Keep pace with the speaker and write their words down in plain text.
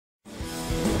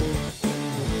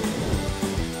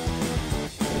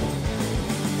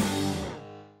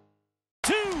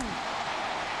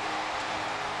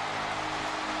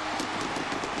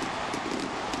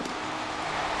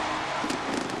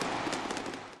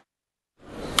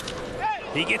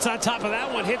He gets on top of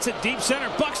that one, hits it deep center.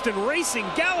 Buxton racing,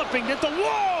 galloping at the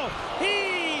wall.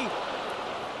 He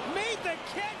made the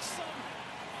catch.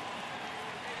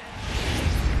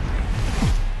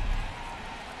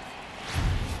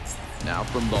 Now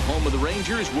from the home of the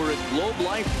Rangers, we're at Globe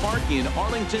Life Park in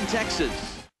Arlington,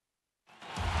 Texas.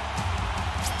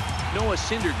 Noah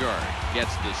Syndergaard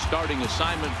gets the starting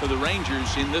assignment for the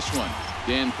Rangers in this one.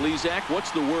 Dan Plesac,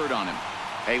 what's the word on him?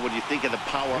 Hey, when you think of the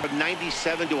power of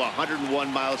 97 to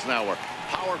 101 miles an hour,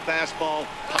 power fastball,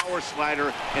 power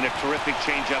slider, and a terrific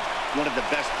changeup, one of the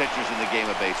best pitchers in the game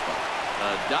of baseball.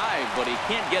 A dive, but he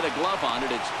can't get a glove on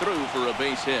it. It's through for a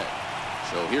base hit.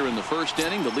 So here in the first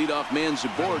inning, the leadoff man's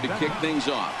aboard to kick things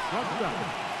off.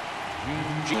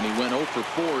 And he went 0 for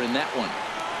 4 in that one.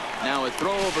 Now a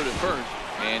throw over to first,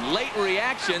 and late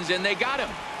reactions, and they got him.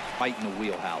 Right in the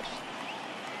wheelhouse.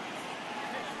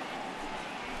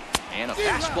 And a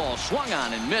fastball swung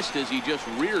on and missed as he just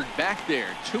reared back there.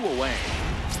 2 away.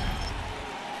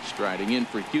 Striding in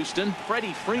for Houston,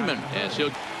 Freddie Freeman. As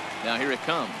he'll, now here it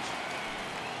comes.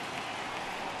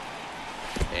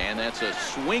 And that's a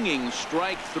swinging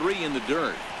strike 3 in the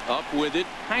dirt. Up with it,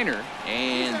 Kiner,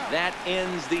 and that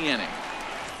ends the inning.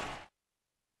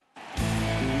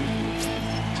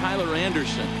 Tyler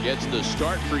Anderson gets the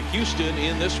start for Houston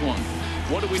in this one.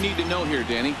 What do we need to know here,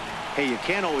 Danny? Hey, you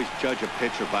can't always judge a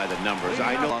pitcher by the numbers.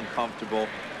 I know. Uncomfortable.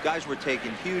 Guys were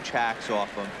taking huge hacks off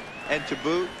him. And to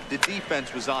boot, the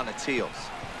defense was on its heels.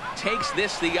 Takes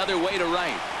this the other way to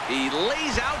right. He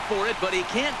lays out for it, but he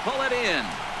can't pull it in.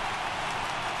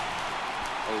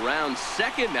 Around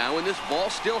second now, and this ball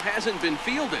still hasn't been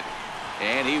fielded.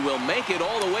 And he will make it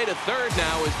all the way to third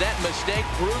now as that mistake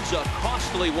proves a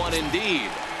costly one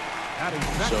indeed.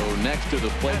 So next to the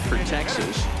plate for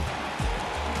Texas.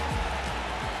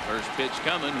 First pitch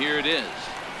coming. Here it is.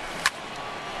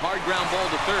 Hard ground ball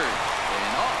to third.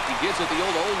 And he gives it the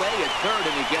old Olay at third,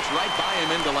 and he gets right by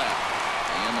him into left.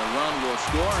 And the run will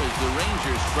score as the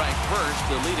Rangers strike first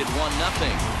to lead it 1-0.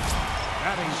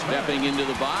 Stepping into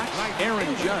the box,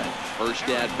 Aaron Judge. First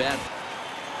at bat.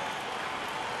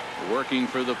 Working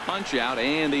for the punch out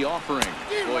and the offering.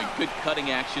 Boy, good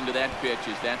cutting action to that pitch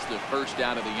as that's the first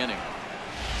out of the inning.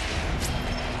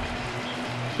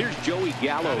 Here's Joey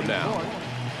Gallo now.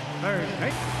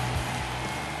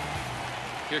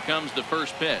 Here comes the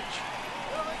first pitch.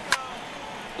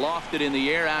 Lofted in the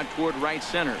air out toward right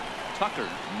center. Tucker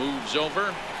moves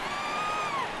over.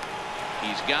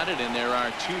 He's got it, and there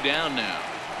are 2 down now.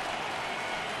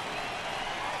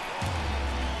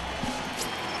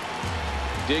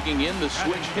 Digging in the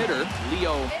switch hitter,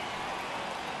 Leo.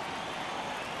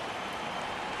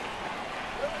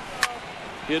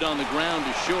 Hit on the ground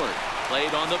to short.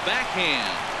 Played on the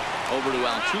backhand. Over to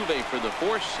Altuve for the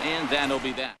force, and that'll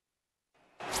be that.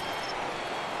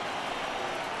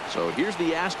 So here's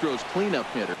the Astros cleanup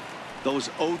hitter. Those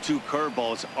 0-2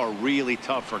 curveballs are really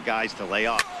tough for guys to lay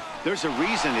off. There's a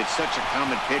reason it's such a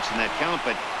common pitch in that count,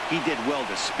 but he did well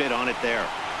to spit on it there.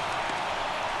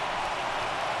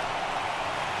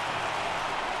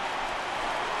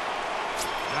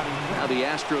 Now the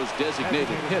Astros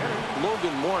designated hitter,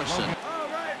 Logan Morrison.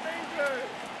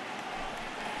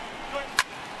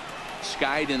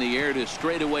 Skied in the air to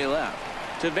straightaway left.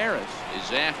 Taveras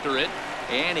is after it,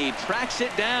 and he tracks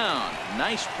it down.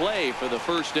 Nice play for the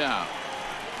first out.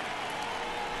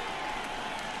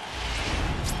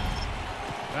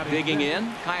 Digging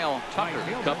in, Kyle Tucker.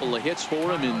 A couple of hits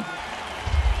for him.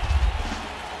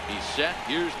 He's set.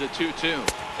 Here's the 2-2.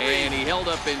 And he held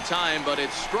up in time, but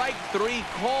it's strike 3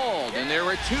 called, and there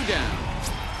are 2 down.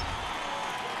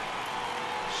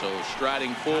 So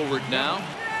striding forward now.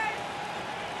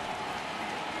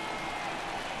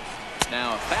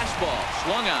 Now a fastball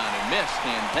swung on and missed,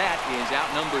 and that is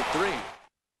out number 3.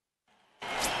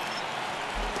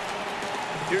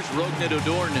 Here's Rougned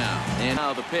Odor now, and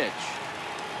now the pitch.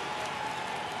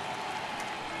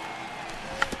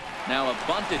 Now a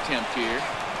bunt attempt here.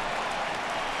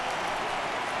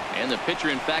 And the pitcher,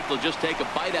 in fact, will just take a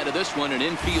bite out of this one, an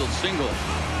infield single.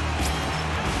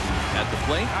 At the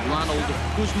plate, Ronald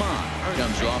Guzman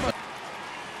comes off.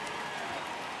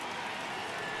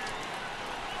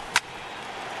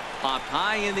 Popped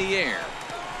high in the air.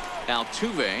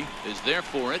 Altuve is there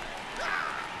for it.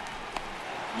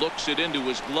 Looks it into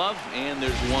his glove, and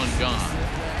there's 1 gone.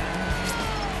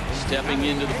 Stepping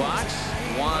into the box,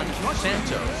 Juan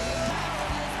Santos.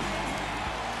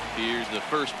 Here's the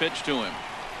first pitch to him.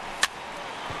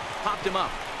 Popped him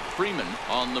up. Freeman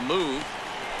on the move.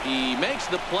 He makes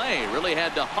the play. Really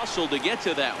had to hustle to get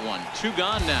to that one. 2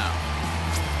 gone now.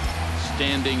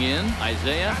 Standing in,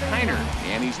 Isaiah Kiner.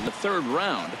 And he's in the 3rd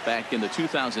round back in the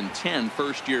 2010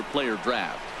 first-year player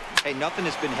draft. Hey, nothing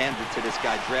has been handed to this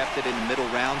guy. Drafted in the middle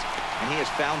rounds, and he has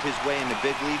found his way in the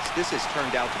big leagues. This has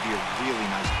turned out to be a really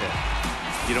nice pick.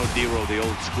 You know, Dero, the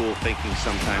old school thinking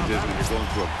sometimes is when you're going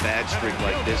through a bad streak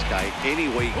like this guy, any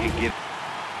way you can get.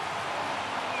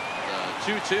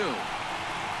 2-2.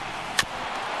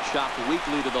 Chopped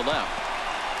weakly to the left.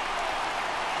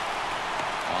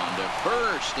 On to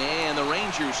first, and the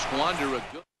Rangers squander a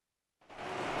good.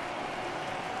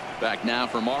 Back now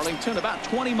from Arlington, about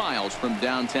 20 miles from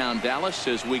downtown Dallas,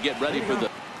 as we get ready for the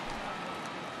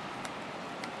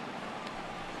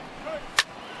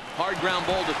hard ground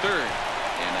ball to third.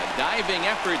 And a diving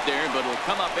effort there, but it'll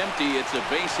come up empty. It's a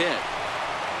base hit.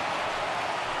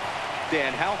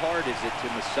 Dan, how hard is it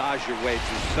to massage your way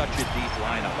through such a deep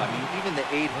lineup? I mean, even the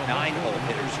 8, 9-hole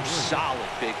hitters are solid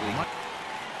big league.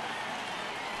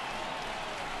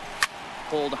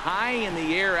 Pulled high in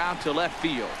the air out to left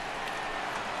field.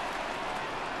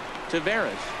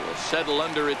 Taveras will settle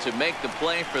under it to make the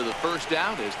play for the first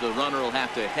out, as the runner will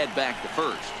have to head back to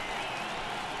first.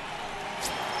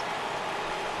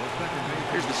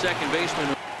 Here's the second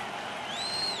baseman.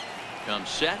 Comes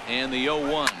set, and the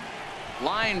 0-1.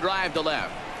 Line drive to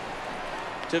left.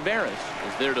 Taveras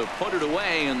is there to put it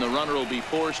away, and the runner will be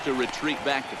forced to retreat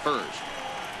back to first.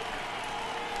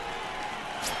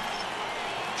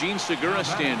 Gene Segura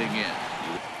standing in.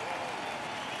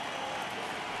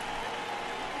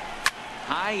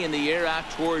 High in the air out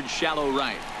towards shallow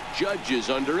right. Judge is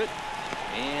under it,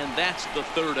 and that's the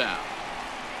third out.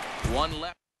 One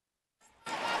left.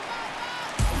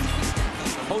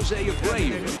 Jose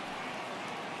Abreu.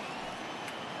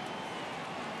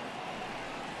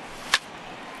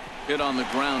 Hit on the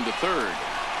ground to third.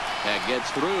 That gets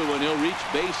through, and he'll reach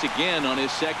base again on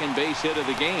his second base hit of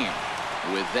the game.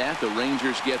 With that, the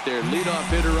Rangers get their leadoff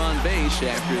hitter on base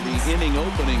after the inning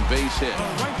opening base hit.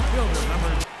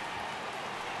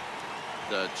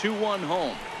 The 2-1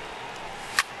 home.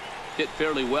 Hit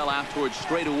fairly well out towards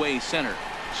straightaway center.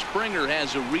 Springer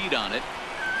has a read on it.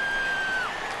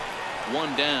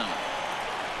 One down.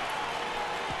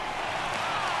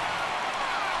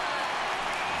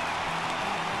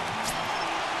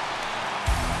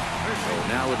 So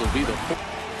now it'll be the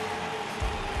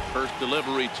first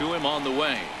delivery to him on the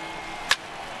way.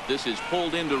 This is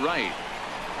pulled into right.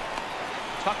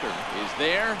 Tucker is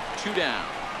there. 2 down.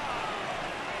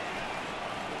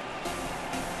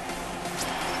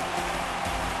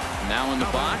 Now in the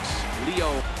box,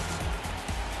 Leo.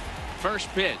 First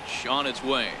pitch on its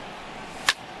way.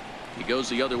 He goes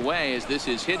the other way as this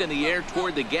is hit in the air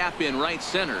toward the gap in right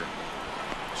center.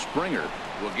 Springer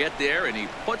will get there, and he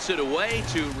puts it away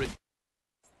to.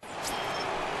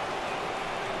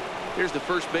 Here's the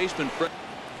first baseman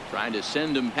trying to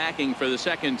send him packing for the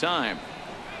second time.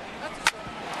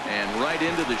 And right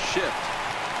into the shift.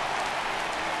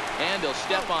 And he'll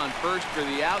step on first for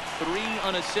the out. 3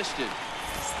 unassisted.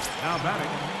 Now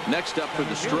batting. Next up for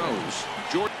the Stros,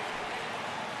 Jordan.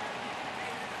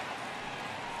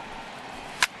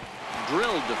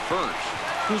 Drilled to first.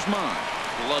 Guzman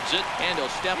loves it, and he'll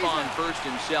step on first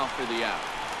himself for the out.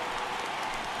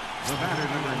 The batter,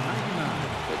 number 99.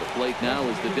 For the plate now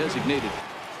is the designated.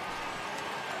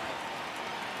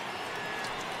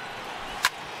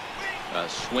 A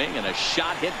swing and a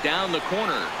shot hit down the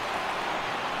corner.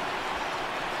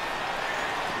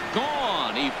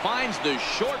 Gone. He finds the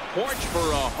short porch for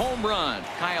a home run.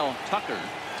 Kyle Tucker.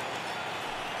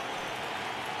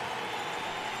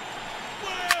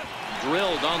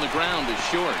 Drilled on the ground to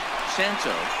short.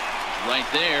 Santo right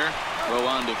there. Throw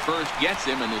on to first gets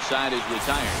him, and the side is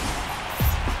retired.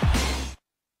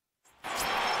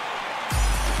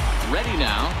 Ready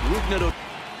now. Rugnedo.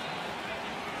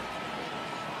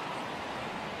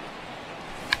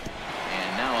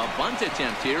 And now a bunt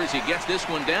attempt here as he gets this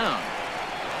one down.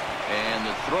 And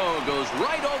the throw goes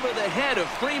right over the head of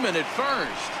Freeman at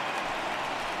first.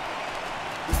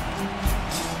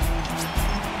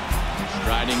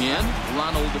 Striding in,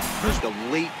 Ronald. Just a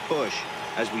late push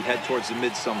as we head towards the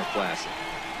Midsummer Classic.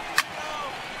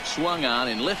 Swung on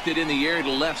and lifted in the air to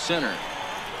left center.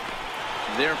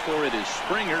 Therefore, it is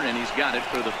Springer, and he's got it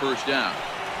for the first down.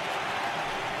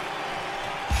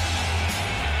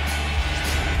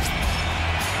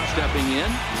 Stepping in,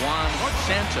 Juan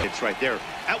Santo. It's right there.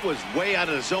 That was way out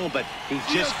of the zone, but he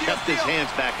just kept his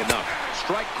hands back enough.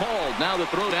 Strike called. Now the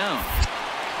throw down.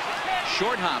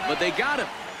 Short hop, but they got him.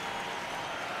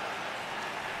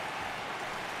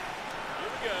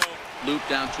 Looped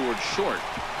down towards short.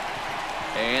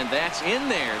 And that's in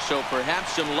there, so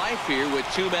perhaps some life here with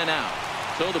 2 men out.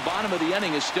 So the bottom of the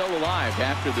inning is still alive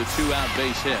after the 2-out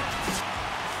base hit.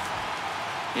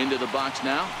 Into the box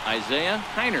now, Isaiah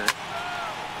Kiner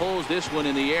pulls this one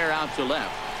in the air out to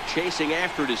left. Chasing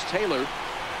after it is Taylor.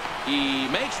 He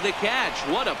makes the catch.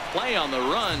 What a play on the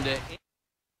run.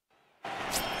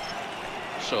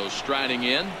 So striding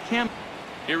in.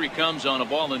 Here he comes on a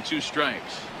ball and 2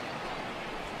 strikes.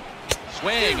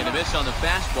 Swing and a miss on the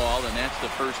fastball, and that's the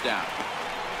first out.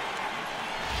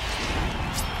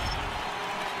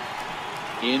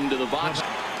 Into the box.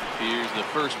 Here's the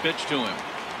first pitch to him.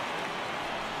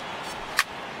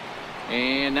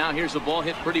 And now here's the ball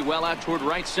hit pretty well out toward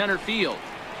right center field.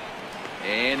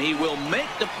 And he will make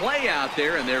the play out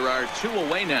there, and there are 2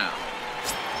 away now.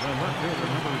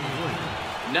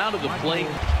 Now to the plate.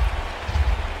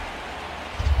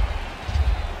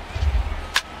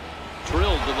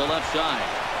 Drilled to the left side.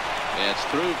 That's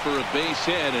through for a base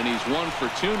hit, and he's 1 for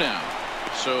 2 now.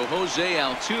 So Jose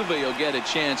Altuve will get a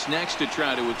chance next to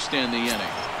try to extend the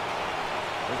inning.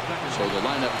 So the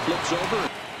lineup flips over.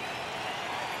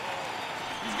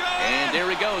 And there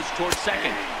he goes towards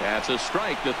second. That's a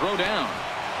strike to throw down.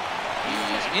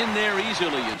 He's in there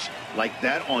easily. Like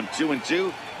that on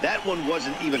 2-2. That one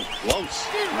wasn't even close.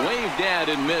 Waved at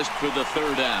and missed for the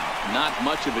 3rd out. Not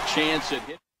much of a chance at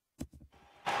hit.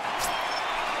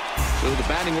 So the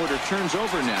batting order turns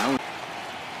over now.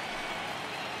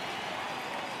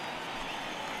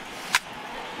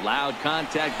 Loud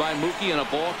contact by Mookie, and a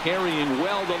ball carrying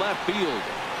well to left field.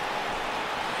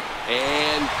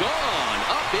 And gone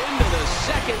up into the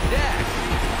second deck.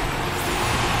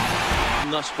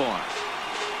 Thus far.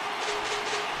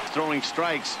 Throwing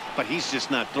strikes, but he's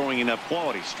just not throwing enough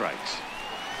quality strikes.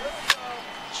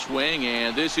 Swing,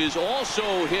 and this is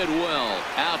also hit well.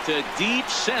 Out to deep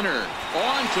center.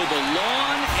 Onto the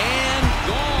lawn and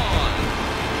gone.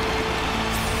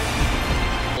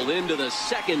 Into the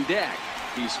second deck.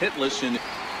 He's hitless in.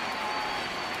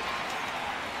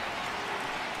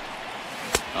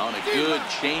 On a good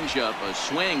changeup, a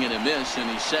swing and a miss, and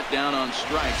he's set down on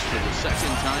strikes for the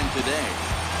 2nd time today.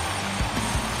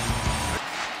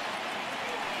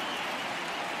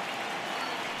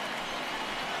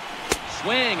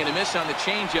 Swing and a miss on the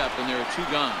changeup, and there are 2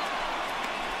 gone.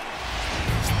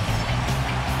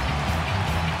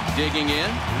 Digging in.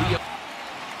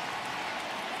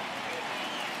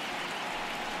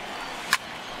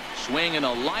 Swing and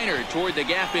a liner toward the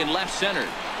gap in left center,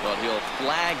 but he'll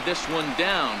flag this one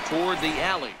down toward the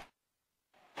alley.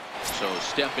 So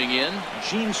stepping in,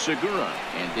 Gene Segura,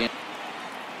 and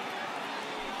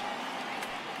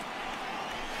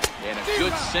a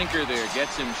good sinker there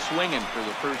gets him swinging for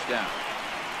the 1st out.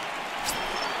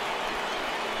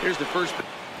 Here's the first.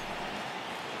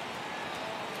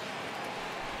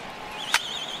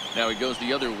 Now he goes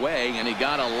the other way, and he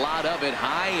got a lot of it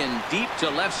high and deep to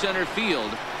left center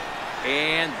field.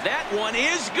 And that one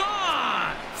is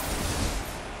gone.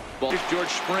 Ball. George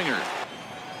Springer.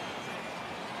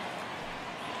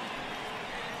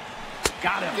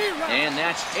 Got him. And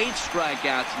that's 8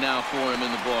 strikeouts now for him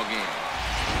in the ball game.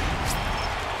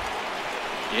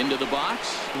 Into the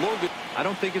box. Logan. I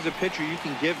don't think as a pitcher you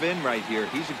can give in right here.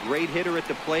 He's a great hitter at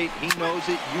the plate. He knows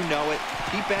it. You know it.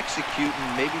 Keep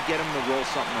executing. Maybe get him to roll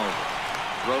something over.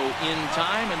 Throw in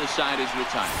time, and the side is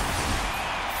retired.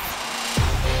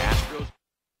 Astros.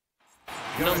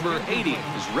 Number 80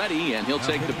 is ready, and he'll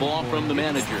take the ball from the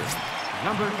manager.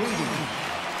 Number 80.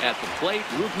 At the plate,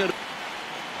 Rufnett.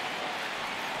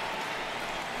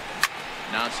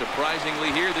 Not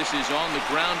surprisingly here, this is on the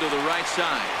ground to the right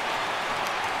side.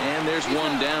 And there's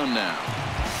one down now.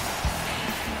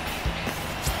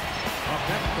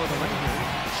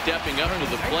 Stepping up to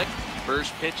the plate.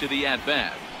 First pitch of the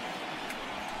at-bat.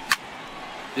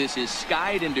 This is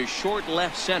skied into short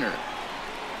left center.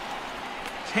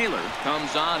 Taylor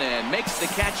comes on and makes the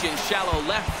catch in shallow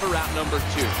left for out number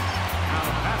 2.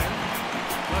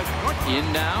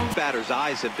 In now. Batter's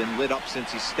eyes have been lit up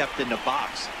since he stepped in the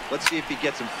box. Let's see if he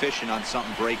gets him fishing on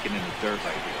something breaking in the dirt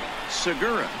right here.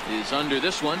 Segura is under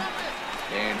this one,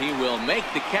 and he will make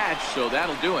the catch, so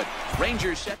that'll do it.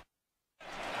 Rangers set.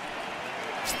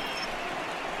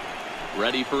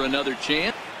 Ready for another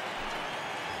chance.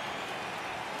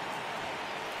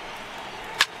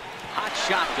 Hot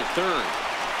shot to third.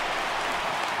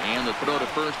 And the throw to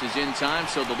first is in time,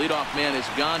 so the leadoff man is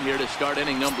gone here to start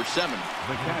inning number 7.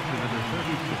 The catch is number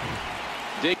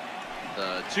 36. Dig.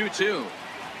 2-2.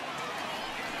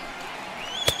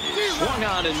 Swung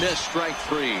on and missed, strike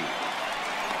 3.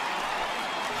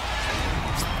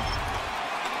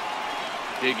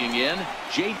 Digging in,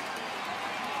 Jake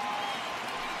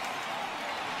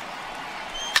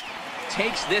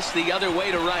takes this the other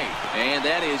way to right, and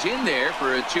that is in there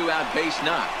for a 2-out base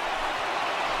knock.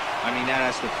 I mean, that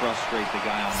has to frustrate the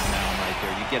guy on the mound right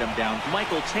there. You get him down.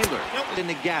 Michael Taylor in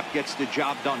the gap gets the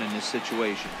job done in this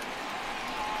situation.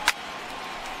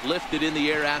 Lifted in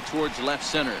the air out towards left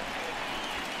center.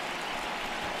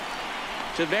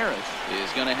 Taveras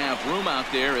is going to have room out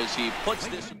there as he puts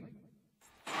this.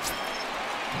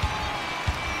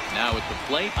 Now at the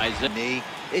plate, Isaiah.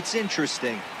 It's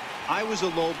interesting. I was a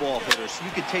low ball hitter, so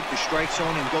you could take the strike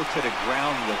zone and go to the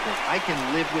ground with it. I can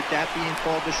live with that being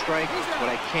called a strike.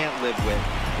 What I can't live with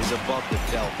is above the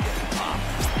belt getting popped.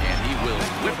 And he will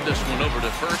whip this one over to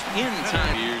first in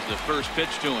time. Here's the first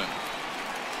pitch to him.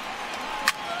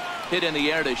 Hit in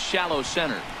the air to shallow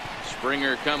center.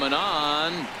 Springer coming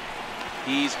on.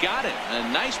 He's got it. A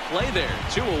nice play there.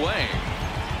 2 away.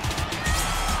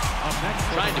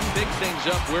 Trying to pick things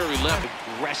up where he left.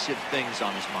 Aggressive things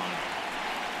on his mind.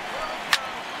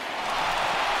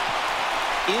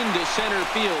 Into center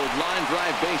field. Line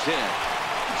drive base hit.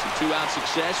 Some 2-out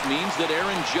success means that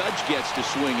Aaron Judge gets to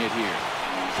swing it here.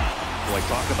 Boy,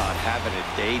 talk about having a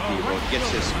day, D-Road. Gets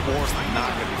his 4th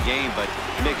knock of the game, but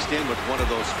mixed in with one of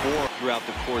those 4 throughout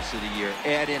the course of the year.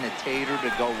 Add in a tater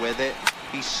to go with it.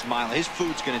 He's smiling. His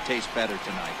food's going to taste better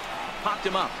tonight. Popped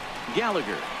him up.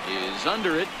 Gallagher is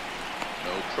under it.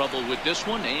 No trouble with this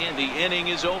one, and the inning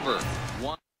is over.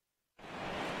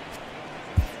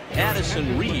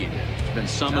 Addison Reed has been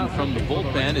summoned from the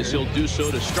bullpen as he'll do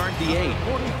so to start the 8th.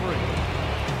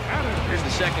 Here's the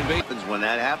second base. When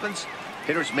that happens,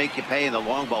 hitters make you pay, and the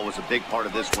long ball was a big part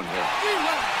of this one here.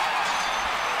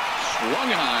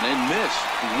 Swung on and missed.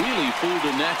 Really fooled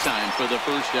him that time for the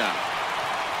first out.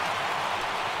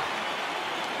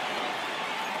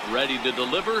 Ready to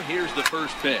deliver. Here's the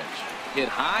first pitch. Hit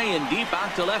high and deep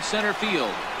out to left center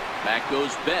field. Back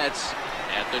goes Betts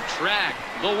at the track.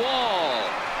 The wall.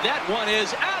 That one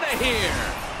is out of here.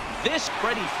 This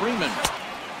Freddie Freeman.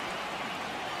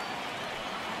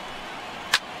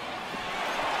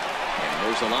 And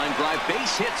there's a line drive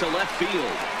base hit to left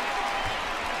field.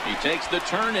 He takes the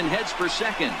turn and heads for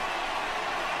second.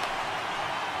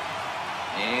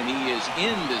 And he is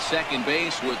into second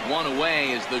base with 1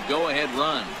 away as the go-ahead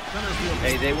run.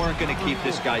 Hey, they weren't going to keep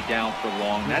this guy down for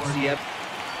long. That's the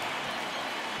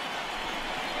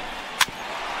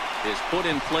is put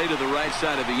in play to the right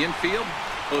side of the infield.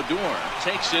 Odor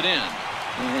takes it in.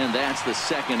 And that's the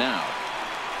second out.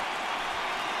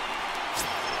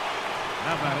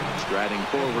 Striding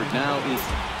forward now.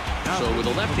 So with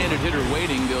a left-handed hitter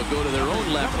waiting, they'll go to their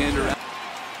own left-hander.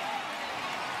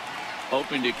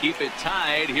 Hoping to keep it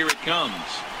tied. Here it comes.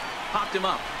 Popped him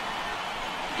up.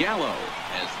 Gallo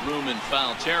has room in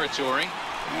foul territory.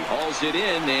 He hauls it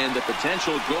in, and the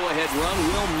potential go-ahead run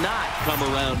will not come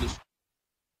around.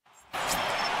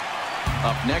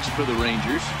 Up next for the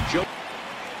Rangers, Joe.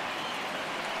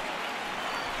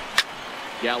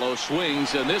 Gallo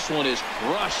swings, and this one is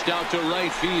crushed out to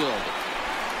right field.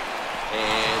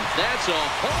 And that's a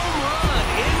home run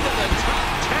into the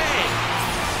top tank.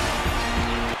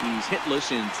 He's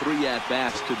hitless in 3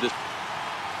 at-bats to this.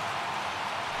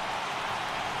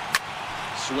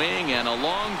 Swing and a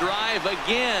long drive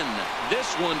again.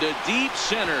 This one to deep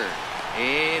center.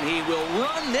 And he will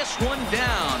run this one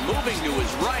down, moving to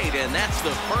his right, and that's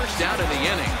the first out of the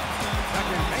inning.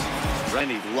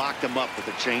 And he locked him up with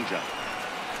a changeup.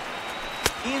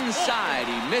 Inside,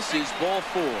 he misses ball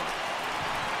 4.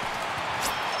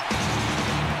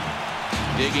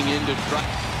 Digging into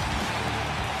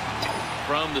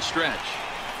from the stretch.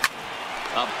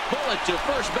 A bullet to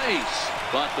first base,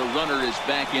 but the runner is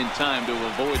back in time to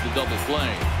avoid the double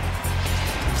play.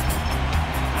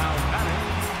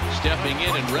 Stepping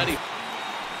in and ready.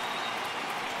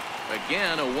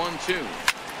 Again, a 1-2.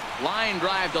 Line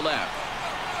drive to left.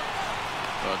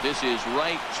 But this is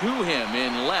right to him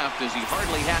in left as he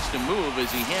hardly has to move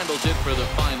as he handles it for the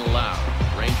final out.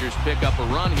 Rangers pick up a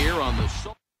run here on the.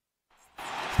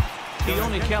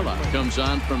 Kiner-Falefa comes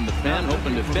on from the pen,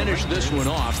 hoping to finish this one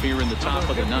off here in the top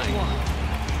of the 9th.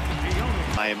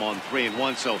 I am on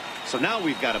 3-1, so now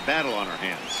we've got a battle on our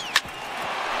hands.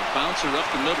 Bouncer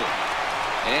up the middle.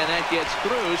 And that gets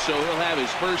through, so he'll have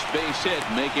his first base hit,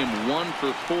 make him 1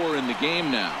 for 4 in the game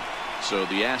now. So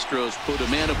the Astros put a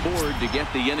man aboard to get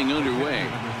the inning underway.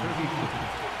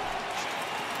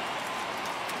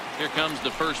 Here comes the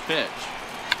first pitch.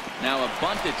 Now a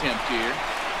bunt attempt here.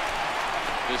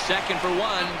 The second for 1.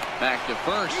 Back to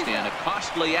first, and a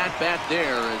costly at-bat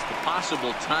there as the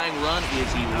possible tying run is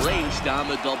erased on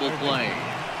the double play.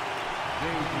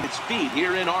 It's Speed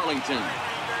here in Arlington.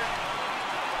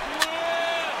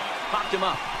 Popped him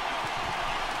up.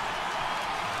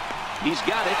 He's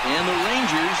got it, and the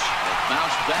Rangers have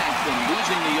bounced back from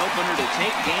losing the opener to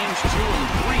take games 2 and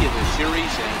 3 of the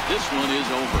series, and this one is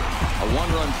over. A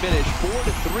one-run finish,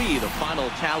 4-3, the final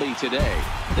tally today.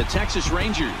 The Texas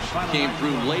Rangers came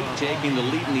through late, taking the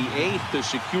lead in the 8th to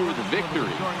secure the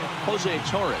victory. Jose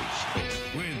Torres.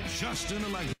 With Justin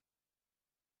Allegri.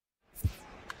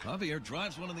 Javier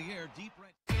drives one in the air, deep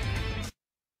right.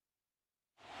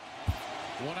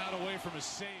 One out away from a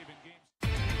save in game.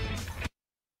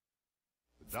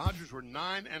 The Dodgers were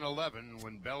 9-11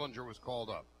 when Bellinger was called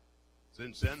up.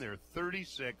 Since then, they're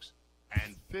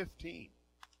 36-15.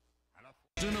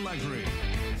 Justin Allegri.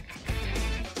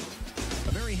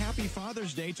 A very happy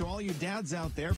Father's Day to all you dads out there.